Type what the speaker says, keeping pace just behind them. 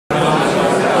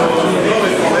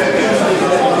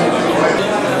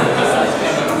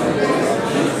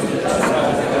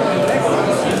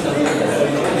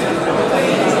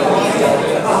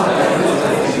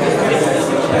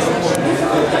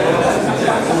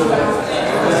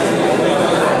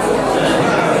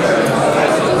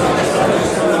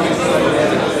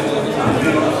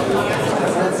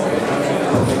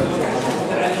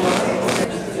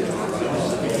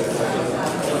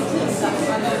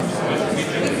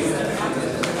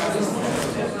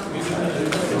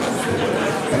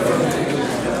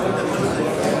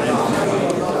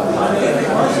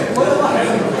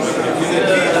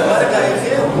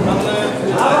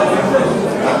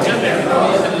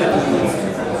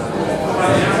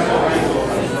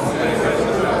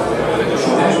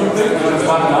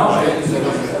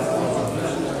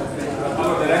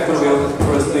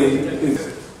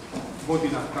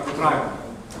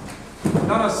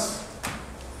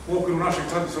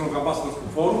Regionalnog ambasadorskog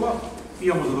foruma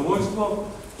imamo zadovoljstvo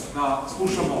da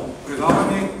slušamo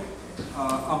predavanje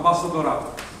ambasadora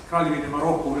Kraljevine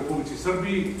Maroko u Republici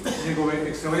Srbiji, njegove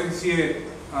ekscelencije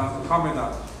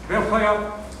Muhameda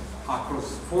Belhaja, a kroz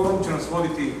forum će nas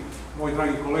voditi moj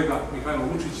dragi kolega Mihajlo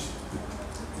Vučić.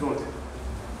 Izvolite.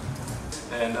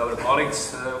 And our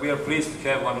colleagues, we are pleased to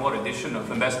have one more edition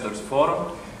of Ambassadors Forum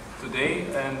today,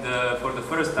 and for the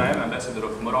first time Ambassador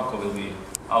of Morocco will be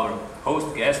our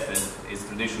host guest, and it's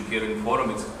tradition here in the forum,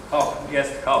 it's half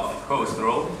guest, half host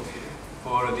role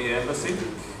for the embassy.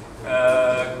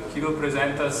 He will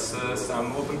present us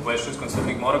some open questions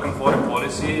concerning Moroccan foreign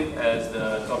policy, as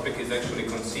the topic is actually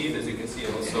conceived, as you can see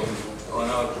also on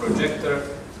our projector,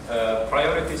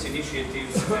 priorities,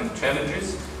 initiatives and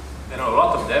challenges. There are a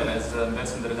lot of them, as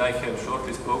Ambassador and I have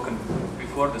shortly spoken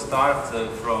before the start,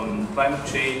 from climate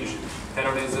change,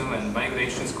 terrorism and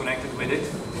migrations connected with it.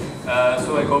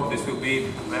 So I hope this will be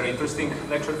a very interesting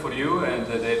lecture for you, and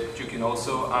that you can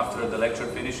also, after the lecture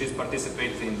finishes,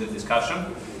 participate in the discussion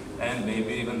and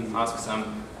maybe even ask some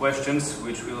questions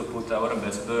which will put our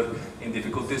ambassador in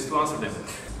difficulties to answer them.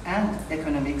 And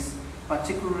economics,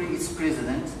 particularly its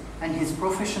president and his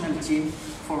professional team,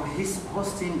 for his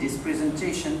hosting this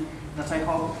presentation that I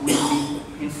hope will be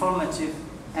informative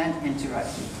and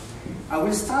interactive. I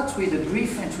will start with a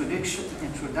brief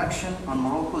introduction on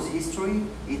Morocco's history,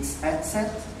 its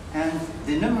asset, and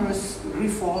the numerous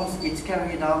reforms it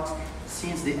carried out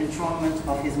since the enthronement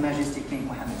of His Majesty King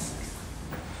Mohammed VI.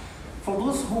 For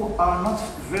those who are not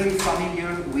very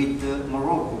familiar with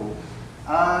Morocco,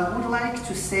 I would like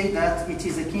to say that it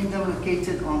is a kingdom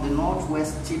located on the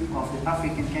northwest tip of the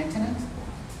African continent,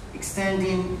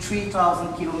 extending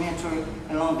 3,000 kilometers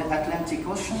along the Atlantic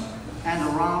Ocean and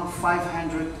around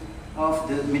 500 of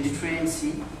the Mediterranean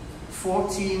Sea,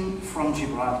 14 from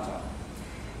Gibraltar.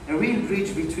 A real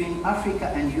bridge between Africa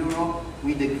and Europe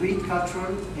with a great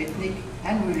cultural, ethnic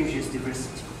and religious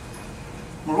diversity.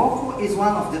 Morocco is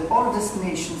one of the oldest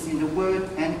nations in the world,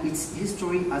 and its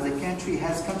history as a country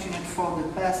has continued for the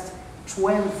past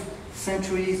 12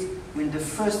 centuries, when the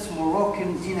first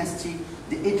Moroccan dynasty,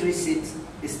 the Idrisids,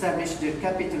 established their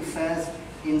capital Fez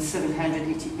in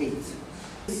 788.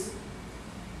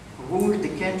 Ruled the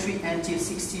country until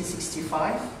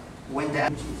 1665, when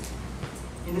the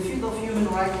in the field of human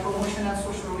rights promotion and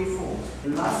social reform, the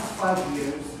last 5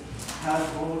 years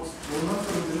have brought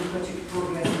remarkable democratic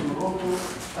progress in Morocco.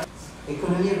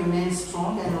 Economy remains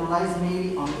strong and relies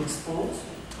mainly on export,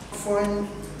 foreign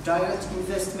direct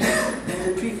investment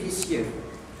than the previous year.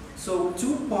 So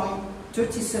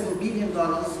 $2.37 billion,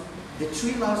 the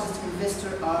three largest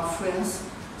investors are France,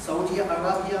 Saudi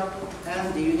Arabia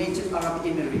and the United Arab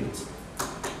Emirates.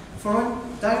 Foreign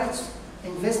direct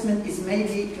investment is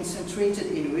mainly concentrated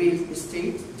in real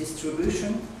estate,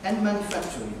 distribution and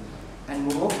manufacturing, and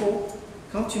Morocco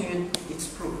continued its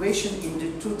progression in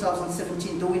the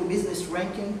 2017 Doing Business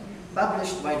ranking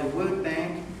published by the World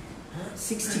Bank,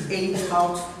 68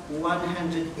 out of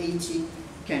 180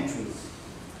 countries.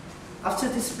 After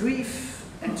this brief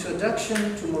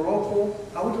introduction to Morocco,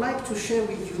 I would like to share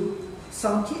with you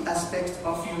some key aspects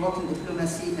of Moroccan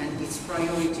diplomacy and its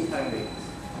priority areas.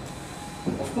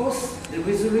 Of course, the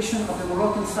resolution of the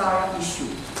Moroccan Sahara issue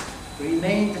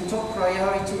remained the top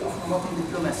priority of Moroccan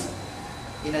diplomacy.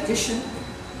 In addition,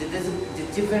 the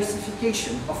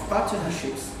diversification of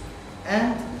partnerships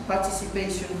and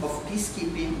participation of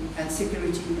peacekeeping and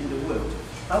security in the world.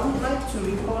 I would like to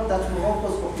recall that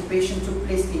Morocco's occupation took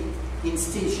place in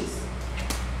stages.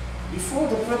 Before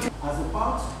the project, as a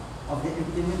part of the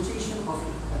implementation of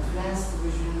advanced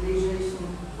regionalization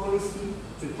policy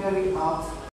to carry out